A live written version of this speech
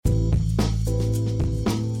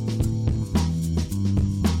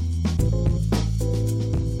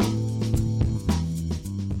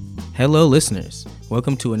Hello, listeners.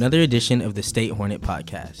 Welcome to another edition of the State Hornet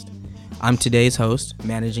Podcast. I'm today's host,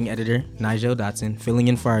 Managing Editor Nigel Dotson, filling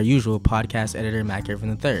in for our usual podcast editor, Mac Irvin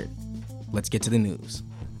III. Let's get to the news.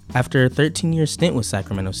 After a 13-year stint with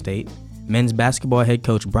Sacramento State, men's basketball head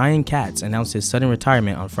coach Brian Katz announced his sudden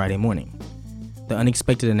retirement on Friday morning. The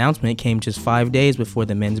unexpected announcement came just 5 days before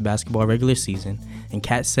the men's basketball regular season, and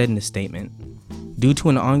Katz said in a statement, "Due to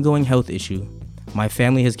an ongoing health issue, my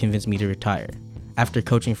family has convinced me to retire. After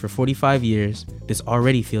coaching for 45 years, this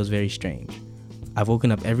already feels very strange. I've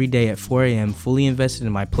woken up every day at 4 a.m. fully invested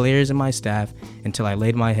in my players and my staff until I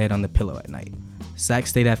laid my head on the pillow at night." Sac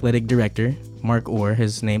State Athletic Director Mark Orr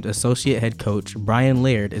has named Associate Head Coach Brian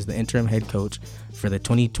Laird as the interim head coach for the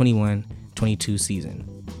 2021-22 season.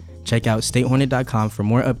 Check out statehornet.com for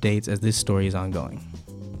more updates as this story is ongoing.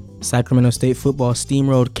 Sacramento State football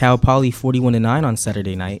steamrolled Cal Poly 41-9 on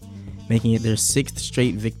Saturday night, making it their sixth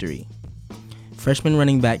straight victory. Freshman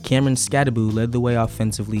running back Cameron Scadaboo led the way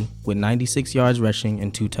offensively with 96 yards rushing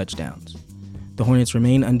and 2 touchdowns. The Hornets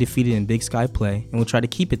remain undefeated in Big Sky play and will try to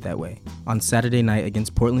keep it that way on Saturday night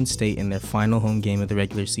against Portland State in their final home game of the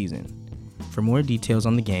regular season. For more details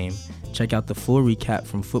on the game, check out the full recap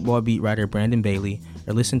from football beat writer Brandon Bailey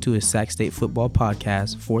or listen to his Sac State football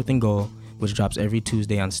podcast, 4th and Goal, which drops every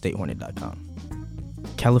Tuesday on statehornet.com.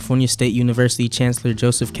 California State University Chancellor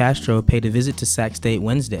Joseph Castro paid a visit to Sac State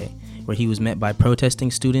Wednesday, where he was met by protesting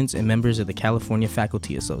students and members of the California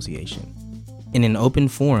Faculty Association. In an open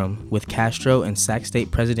forum with Castro and Sac State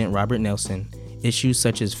President Robert Nelson, issues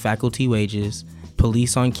such as faculty wages,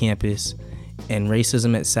 police on campus, and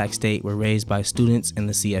racism at Sac State were raised by students and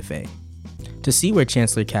the CFA. To see where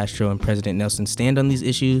Chancellor Castro and President Nelson stand on these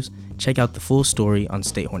issues, check out the full story on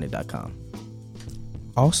statehornet.com.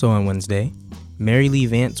 Also on Wednesday, Mary Lee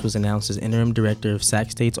Vance was announced as interim director of Sac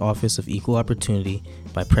State's Office of Equal Opportunity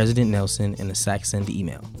by President Nelson in a Sac Send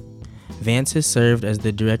email. Vance has served as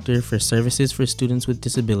the Director for Services for Students with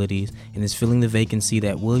Disabilities and is filling the vacancy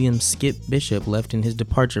that William Skip Bishop left in his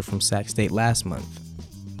departure from Sac State last month.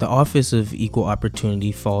 The Office of Equal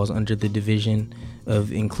Opportunity falls under the Division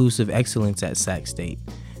of Inclusive Excellence at Sac State,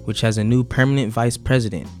 which has a new permanent vice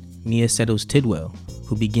president, Mia Settles Tidwell,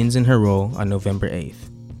 who begins in her role on November 8th.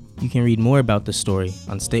 You can read more about the story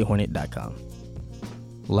on statehornet.com.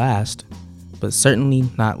 Last, but certainly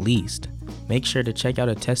not least, make sure to check out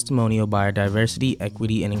a testimonial by our Diversity,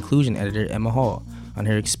 Equity, and Inclusion editor, Emma Hall, on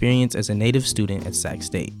her experience as a Native student at Sac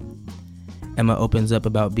State. Emma opens up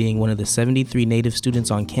about being one of the 73 Native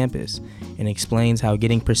students on campus and explains how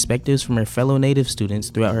getting perspectives from her fellow Native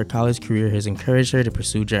students throughout her college career has encouraged her to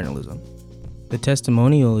pursue journalism. The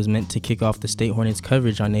testimonial is meant to kick off the State Hornets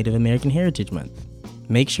coverage on Native American Heritage Month.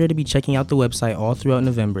 Make sure to be checking out the website all throughout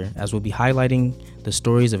November, as we'll be highlighting the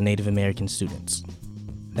stories of Native American students.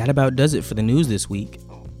 That about does it for the news this week.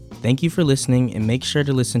 Thank you for listening, and make sure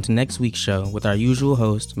to listen to next week's show with our usual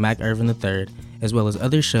host, Mac Irvin III, as well as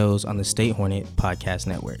other shows on the State Hornet Podcast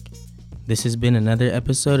Network. This has been another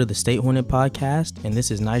episode of the State Hornet Podcast, and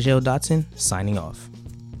this is Nigel Dotson signing off.